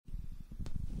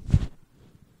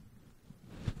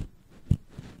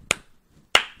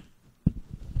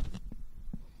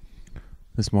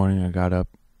This morning I got up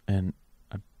and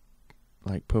I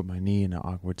like put my knee in an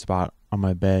awkward spot on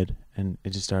my bed, and it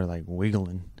just started like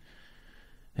wiggling,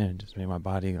 and it just made my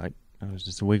body like I was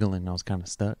just wiggling. And I was kind of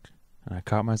stuck, and I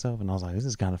caught myself, and I was like, "This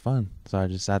is kind of fun." So I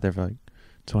just sat there for like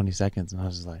 20 seconds, and I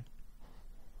was just like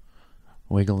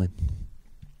wiggling.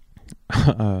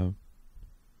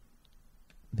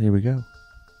 Here we go.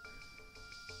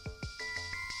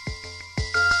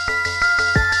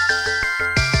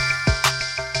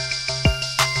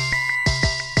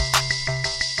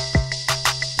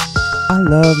 I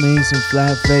love me some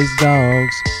flat-faced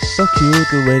dogs, so cute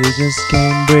the way they just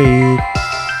can't breathe.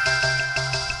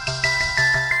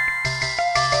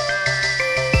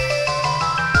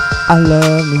 I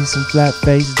love me some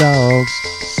flat-faced dogs,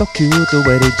 so cute the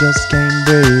way they just can't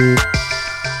breathe.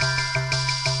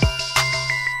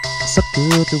 So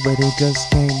cute the way they just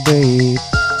can't breathe.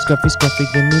 Scruffy, scruffy,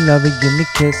 give me lovey, give me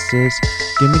kisses.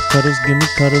 Give me cuddles, give me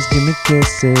cuddles, give me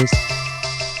kisses.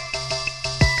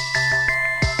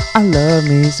 I love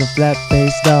me some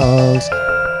flat-faced dogs.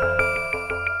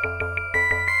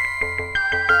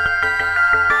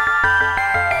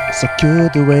 So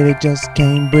cute the way they just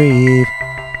can't breathe.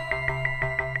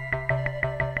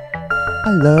 I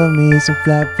love me some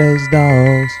flat-faced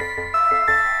dogs.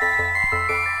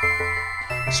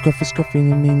 Scruffy, scruffy,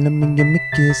 let me give me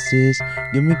kisses.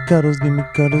 Give me cuddles, give me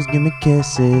cuddles, give me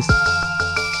kisses.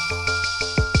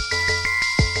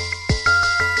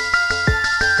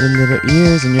 Your little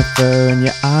ears and your fur and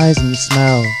your eyes and your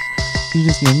smell. You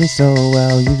just know me so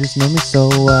well, you just know me so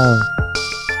well.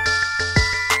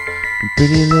 Your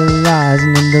pretty little eyes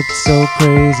and they look so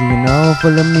crazy, you know,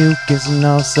 full of mucus and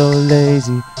all so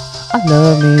lazy. I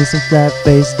love me some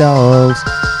flat-faced dogs.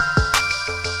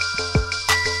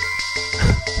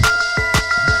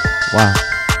 Wow,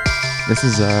 this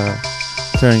is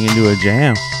turning into a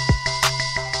jam.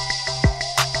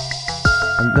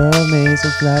 I love me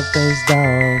some flat-faced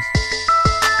dogs.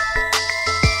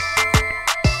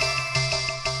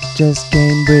 Just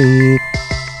can't breathe.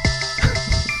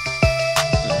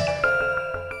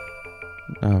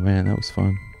 Oh man, that was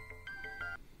fun.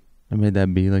 I made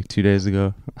that beat like 2 days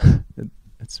ago.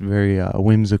 It's very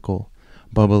whimsical,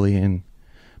 bubbly and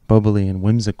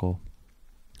whimsical.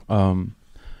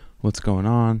 What's going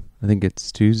on? I think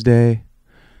it's Tuesday.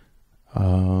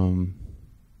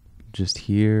 Just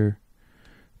here.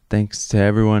 Thanks to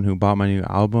everyone who bought my new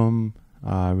album.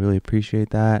 I really appreciate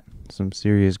that. Some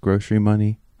serious grocery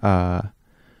money. I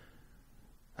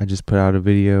just put out a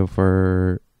video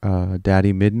for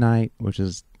Daddy Midnight, which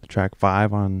is track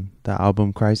 5 on the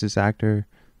album Crisis Actor.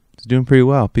 It's doing pretty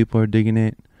well. People are digging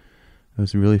it. It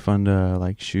was really fun to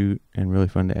like shoot and really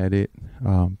fun to edit.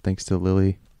 Thanks to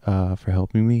Lily for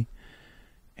helping me.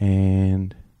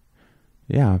 And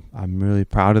yeah, I'm really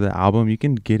proud of the album. You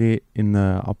can get it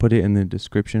I'll put it in the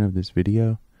description of this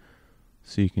video,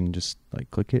 so you can just like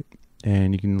click it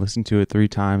and you can listen to it 3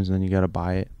 times, and then you gotta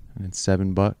buy it, and it's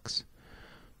 $7.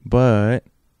 But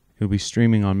it'll be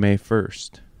streaming on May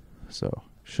 1st, so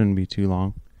shouldn't be too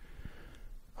long.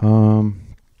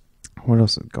 What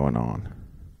else is going on?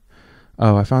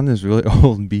 Oh, I found this really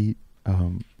old beat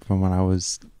from when I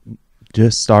was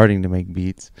just starting to make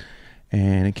beats.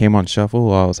 And it came on shuffle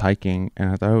while I was hiking, and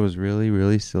I thought it was really,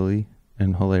 really silly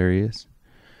and hilarious.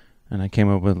 And I came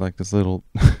up with like this little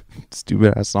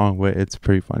stupid ass song, but it's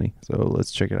pretty funny. So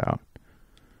let's check it out.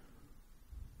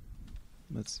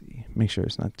 Let's see. Make sure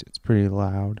it's pretty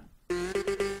loud.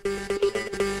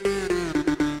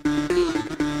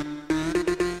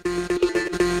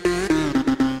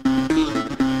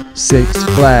 Six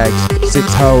flags,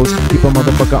 6 hoes, keep a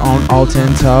motherfucker on all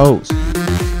 10 toes.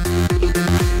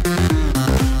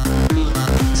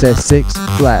 Says 6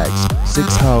 flags,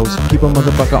 6 hoes, keep a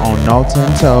motherfucker on all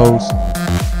 10 toes.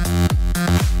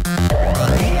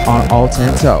 On all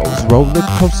 10 toes. Roller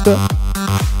coaster,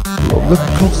 roller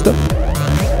coaster,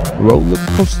 roller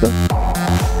coaster,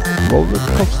 roller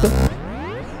coaster,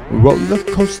 roller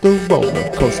coaster, roller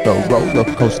coaster,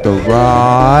 roller coaster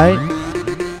ride.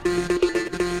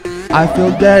 I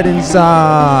feel dead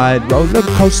inside. Roller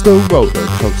coaster, roller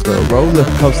coaster, roller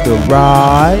coaster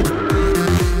ride.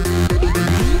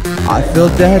 I feel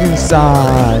dead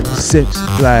inside. 6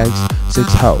 flags,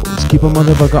 6 hoes, keep a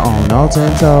motherfucker on all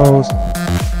 10 toes.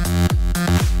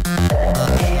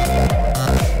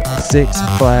 6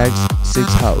 flags,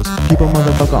 6 hoes, keep a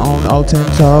motherfucker on all 10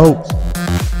 toes.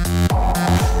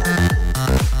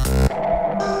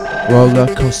 Roller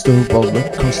coaster, roller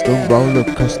coaster, roller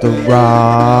coaster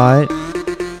ride.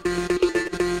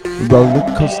 Roller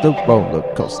coaster, roller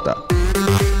coaster.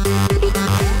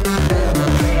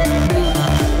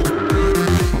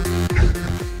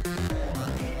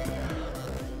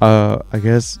 I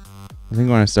guess I think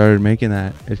when I started making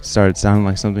that, it started sounding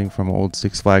like something from an old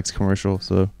Six Flags commercial.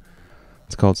 So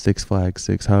it's called Six Flags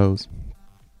Six Hoes.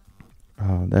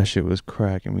 That shit was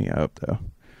cracking me up though.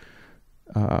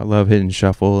 I love hitting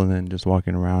shuffle and then just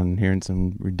walking around and hearing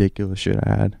some ridiculous shit I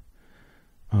had.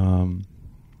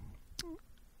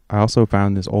 I also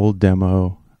found this old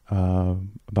demo,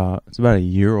 it's about a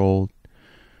year old,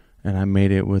 and I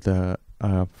made it with a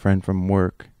friend from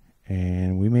work,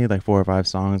 and we made like 4 or 5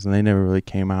 songs, and they never really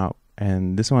came out.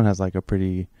 And this one has like a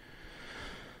pretty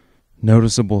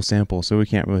noticeable sample, so we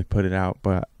can't really put it out,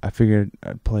 but I figured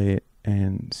I'd play it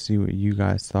and see what you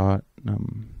guys thought.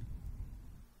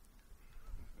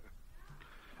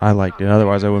 I liked it,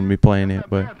 otherwise I wouldn't be playing it,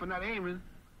 but I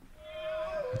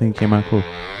think it came out cool.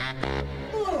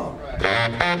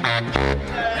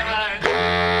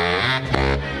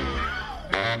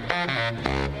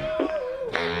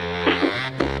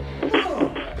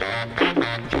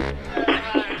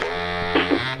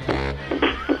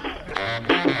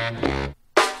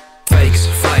 Fakes,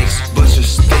 flakes,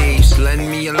 butchers, thieves, lend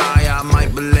me a lie, I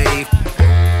might believe.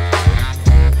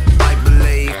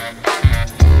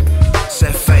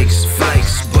 Said fakes,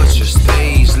 flakes, butchers,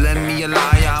 thieves, lend me a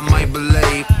lie, I might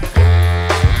believe.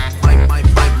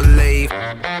 Might believe.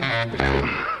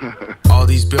 All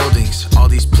these buildings, all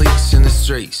these pleats in the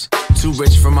streets, too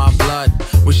rich for my blood.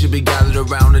 We should be gathered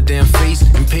around a damn feast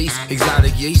in peace,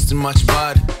 exotic yeast and much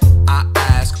bud. I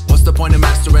ask, what's the point of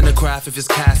mastering the craft if it's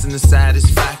cast in the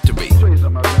satisfactory?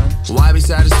 Why be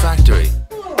satisfactory?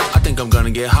 I think I'm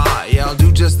gonna get high, yeah, I'll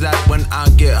do just that when I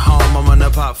get home. I'm gonna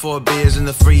pop 4 beers in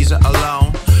the freezer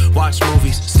alone. Watch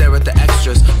movies, stare at the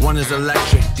extras. One is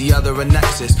electric, the other a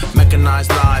nexus. Mechanized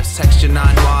lives, texture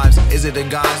 9 wives. Is it a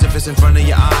guise if it's in front of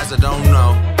your eyes? I don't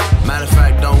know. Matter of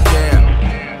fact, don't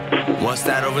care. What's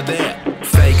that over there?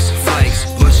 Fakes, flakes,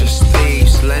 butchers,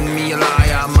 thieves. Lend me a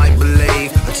lie, I might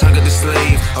believe. A tug of the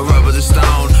sleeve, a rub of the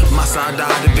stone. Must I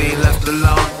die to be left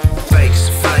alone? Fakes,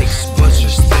 flakes,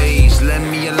 butchers, thieves.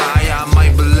 Lend me a lie, I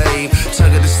might believe.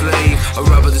 Tug of the sleeve, a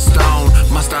rub of the stone.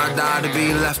 Must I die to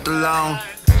be left alone?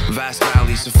 Vast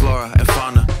valleys of flora and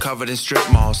fauna covered in strip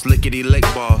malls, lickety-lick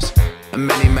balls, and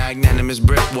many magnanimous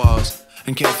brick walls,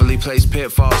 and carefully placed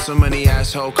pitfalls. So many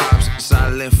asshole cops,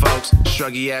 silent folks,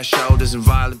 shruggy ass shoulders and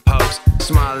violent pokes.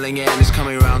 Smiling and is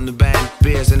coming around the bend,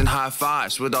 beers and high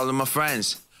fives with all of my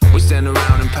friends. We stand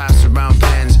around and pass around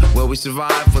pens. Will we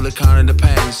survive? Well, it kinda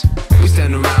depends. We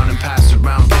stand around and pass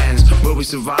around pens. Will we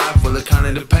survive? Well, it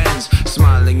kinda depends.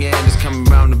 Smiling and is coming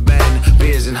around the bend,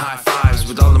 beers and high fives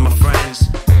with all of my friends.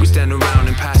 We stand around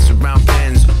and pass around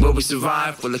pens. Will we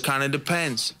survive? Well, it kinda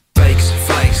depends. Fakes,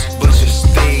 flakes, butchers,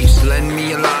 thieves. Lend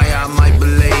me a lie, I might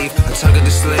believe. A tug of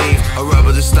the sleeve, a rub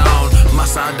of the stone.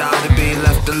 Must I die to be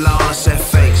left alone? I said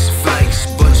fakes, flakes,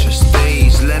 butchers,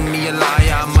 thieves. Lend me a lie,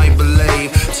 I might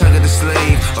believe. Tug of the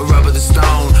sleeve, a rub of the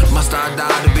stone. Must I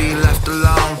die to be left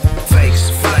alone? Fakes,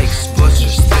 flakes,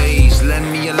 butchers, thieves.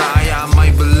 Lend me a lie, I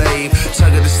might believe.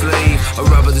 Tug of the sleeve, a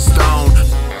rub of the stone.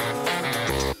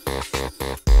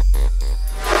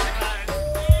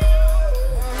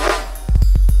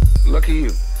 Lucky you.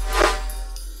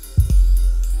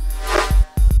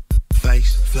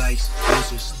 Fakes, flakes,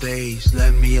 butchers, thieves.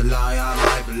 Lend me a lie, I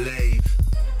might believe.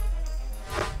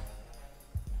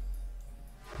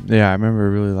 Yeah, I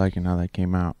remember really liking how that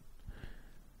came out.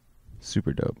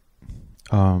 Super dope.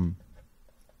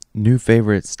 New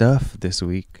favorite stuff this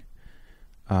week.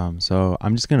 So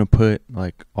I'm just gonna put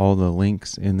like all the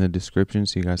links in the description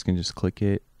so you guys can just click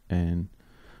it, and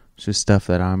it's just stuff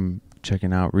that I'm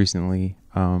checking out recently.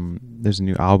 There's a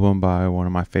new album by one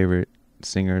of my favorite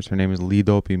singers. Her name is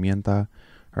Lido Pimienta.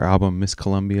 Her album Miss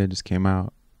Columbia just came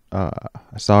out.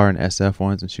 I saw her in SF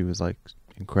once and she was like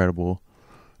incredible.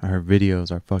 Her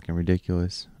videos are fucking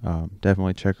ridiculous.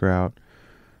 Definitely check her out.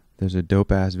 There's a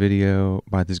dope ass video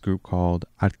by this group called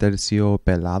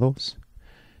Aterciopelados,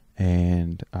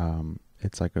 and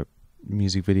it's like a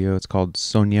music video. It's called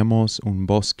Soñemos un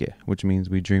Bosque, which means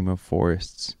we dream of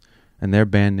forests, and their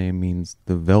band name means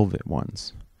the Velvet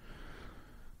Ones.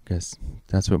 Guess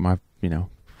that's what my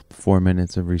 4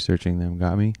 minutes of researching them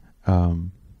got me.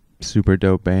 Super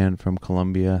dope band from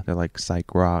Colombia. They're like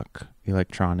psych rock,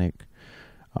 electronic.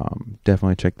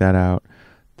 Definitely check that out.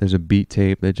 There's a beat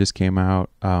tape that just came out.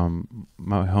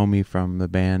 My homie from the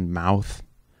band Mouth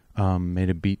made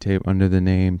a beat tape under the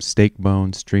name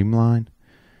Steakbone Streamline,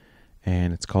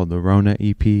 and it's called the Rona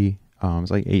EP.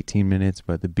 It's like 18 minutes,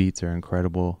 but the beats are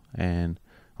incredible, and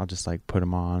I'll just like put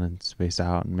them on and space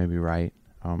out and maybe write.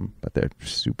 But they're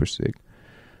super sick.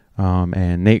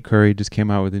 And Nate Curry just came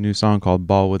out with a new song called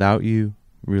Ball Without You.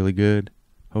 Really good.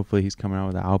 Hopefully he's coming out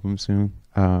with an album soon.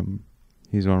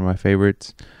 He's one of my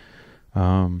favorites.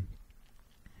 I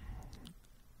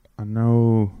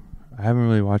know I haven't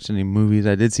really watched any movies.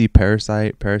 I did see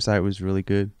Parasite. Parasite was really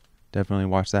good. Definitely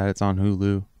watch that. It's on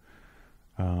Hulu.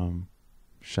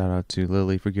 Shout out to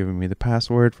Lily for giving me the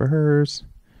password for hers.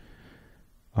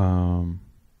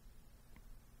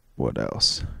 What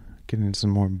else? Getting some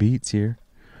more beats here.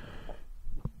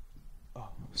 Oh,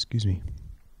 excuse me.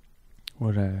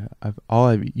 All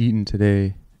I've eaten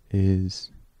today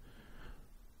is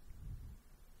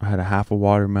I had a half a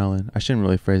watermelon. I shouldn't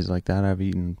really phrase it like that. I've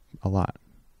eaten a lot.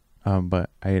 But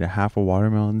I ate a half a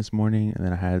watermelon this morning, and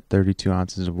then I had 32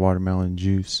 ounces of watermelon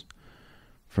juice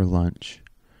for lunch.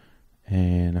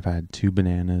 And I've had 2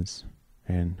 bananas,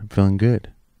 and I'm feeling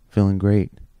good. Feeling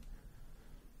great.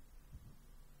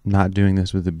 I'm not doing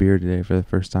this with a beer today for the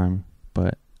first time,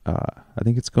 but I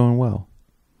think it's going well.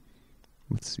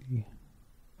 Let's see.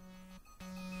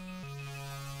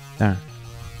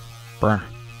 Bruh.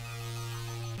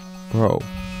 Bro.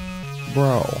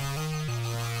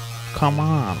 Come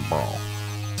on, bro.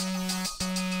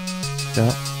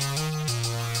 Yep.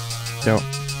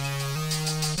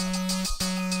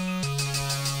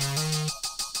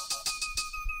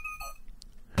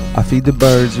 I feed the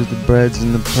birds with the breads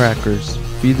and the crackers.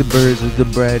 Feed the birds with the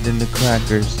bread and the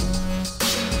crackers.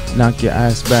 Knock your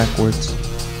ass backwards.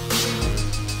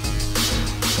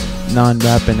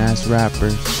 Non-rapping ass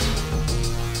rappers.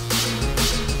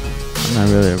 I'm not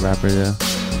really a rapper though.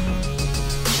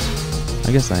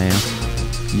 I guess I am.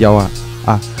 Yo,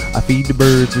 I feed the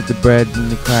birds with the bread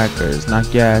and the crackers.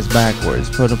 Knock your ass backwards.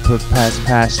 Put past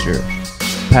pasture.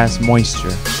 Past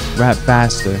moisture. Rap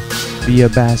faster. Be a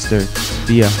bastard.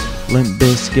 Be a Limp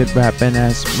Bizkit rapping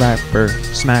ass rapper.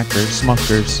 Smackers,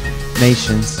 smuckers,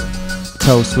 nations.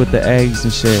 Toast with the eggs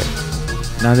and shit.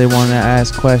 Now they wanna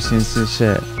ask questions and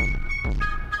shit.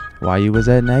 Why you was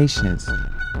at Nations?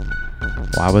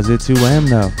 Why was it 2 a.m.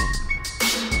 though?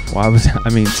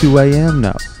 2 a.m.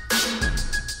 though.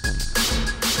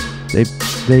 They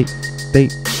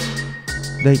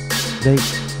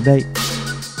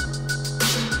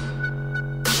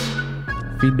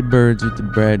feed the birds with the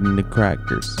bread and the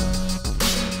crackers.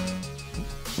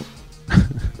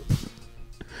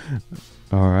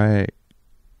 Alright.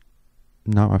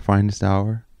 Not my finest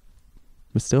hour,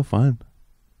 but still fun.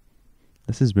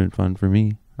 This has been fun for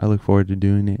me. I look forward to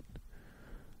doing it.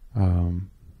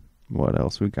 What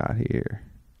else we got here?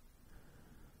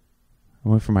 I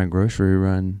went for my grocery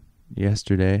run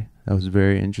yesterday. That was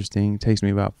very interesting. It takes me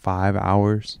about 5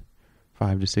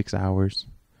 to 6 hours.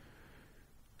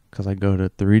 Because I go to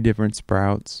 3 different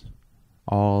Sprouts,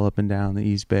 all up and down the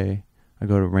East Bay. I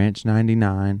go to Ranch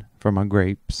 99 for my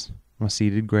grapes, my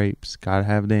seeded grapes. Gotta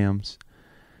have them's.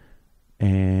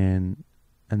 And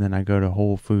then I go to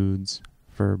Whole Foods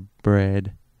for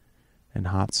bread and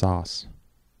hot sauce.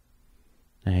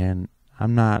 And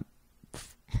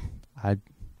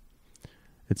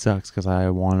it sucks because I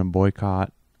want to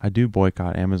boycott. I do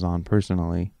boycott Amazon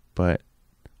personally, but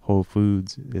Whole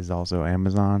Foods is also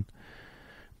Amazon.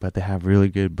 But they have really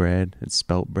good bread. It's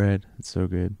spelt bread. It's so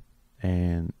good.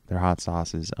 And their hot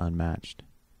sauce is unmatched.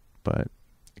 But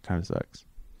it kind of sucks.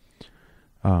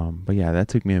 But yeah, that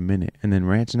took me a minute. And then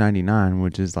Ranch 99,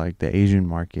 which is like the Asian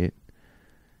market,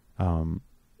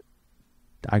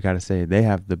 I gotta say they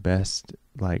have the best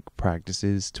like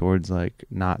practices towards like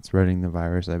not spreading the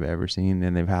virus I've ever seen,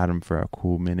 and they've had them for a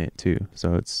cool minute too.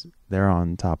 So they're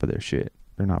on top of their shit.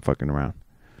 They're not fucking around.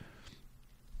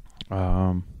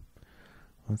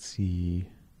 Let's see.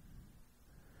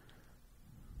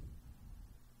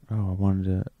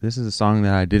 This is a song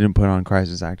that I didn't put on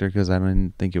Crisis Actor because I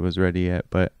didn't think it was ready yet,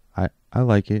 but I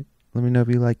like it. Let me know if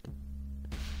you like it.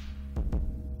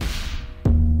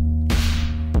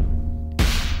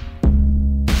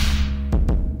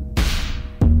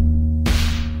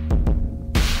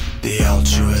 The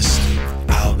altruistic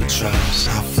albatross,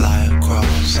 I fly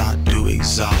across, I do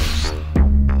exhaust,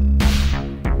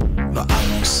 but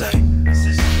I won't say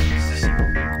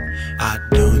I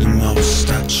do the most,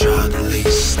 I try the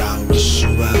least. I wish you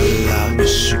well, I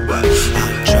wish you well.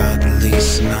 I try the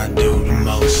least and I do the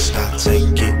most. I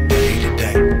take it day to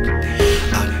day.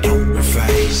 I don't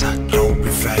rephrase, I don't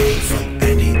refrain from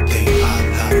anything I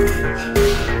love.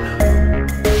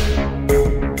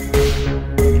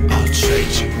 I'll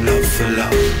trade you love for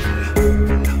love.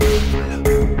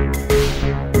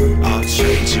 I'll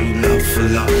trade you love for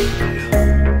love.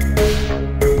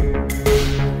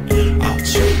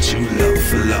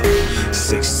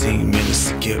 16 minutes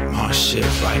to get my shit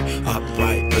right.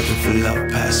 Upright, looking for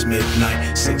love past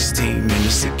midnight. 16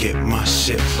 minutes to get my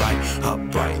shit right.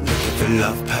 Upright, looking for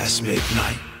love past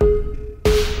midnight.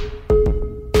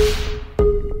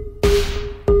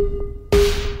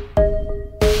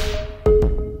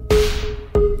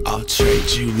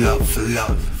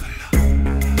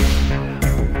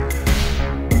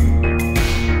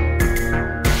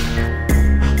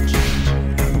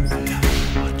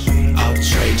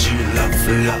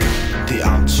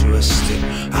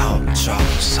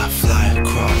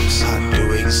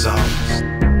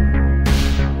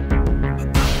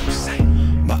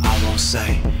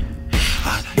 say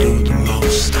I do the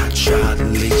most, I try the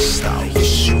least. I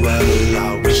wish you well,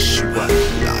 I wish you well.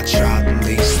 I try the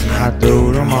least and I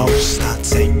do the most. I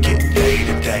take it day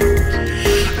to day.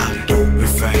 I don't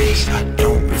refrain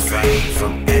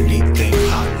from anything I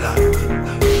like.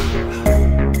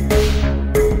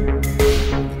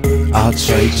 I'll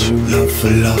trade you love for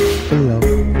love.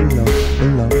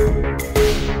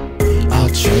 I'll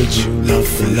trade you love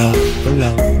for love.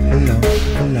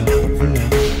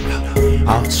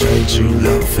 I'll trade you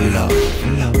love for love.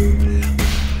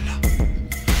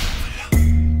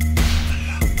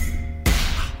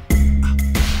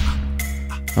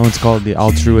 That one's called The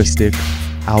Altruistic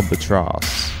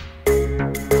Albatross.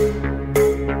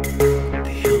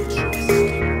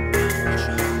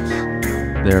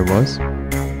 There it was.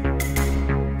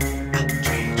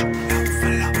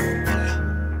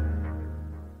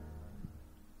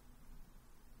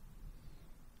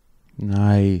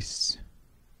 Nice.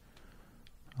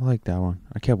 I like that one.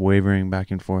 I kept wavering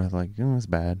back and forth like, oh, it's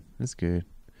bad. It's good.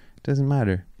 It doesn't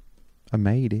matter. I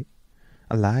made it.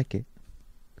 I like it.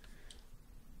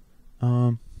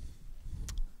 I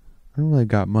don't really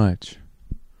got much.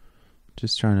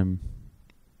 Just trying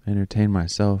to entertain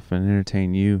myself and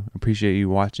entertain you. Appreciate you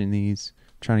watching these.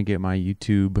 Trying to get my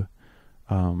YouTube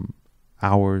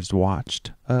hours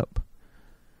watched up.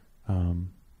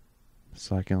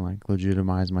 So I can like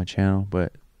legitimize my channel.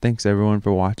 But thanks everyone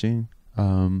for watching.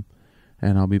 And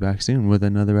I'll be back soon with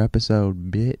another episode,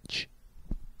 bitch.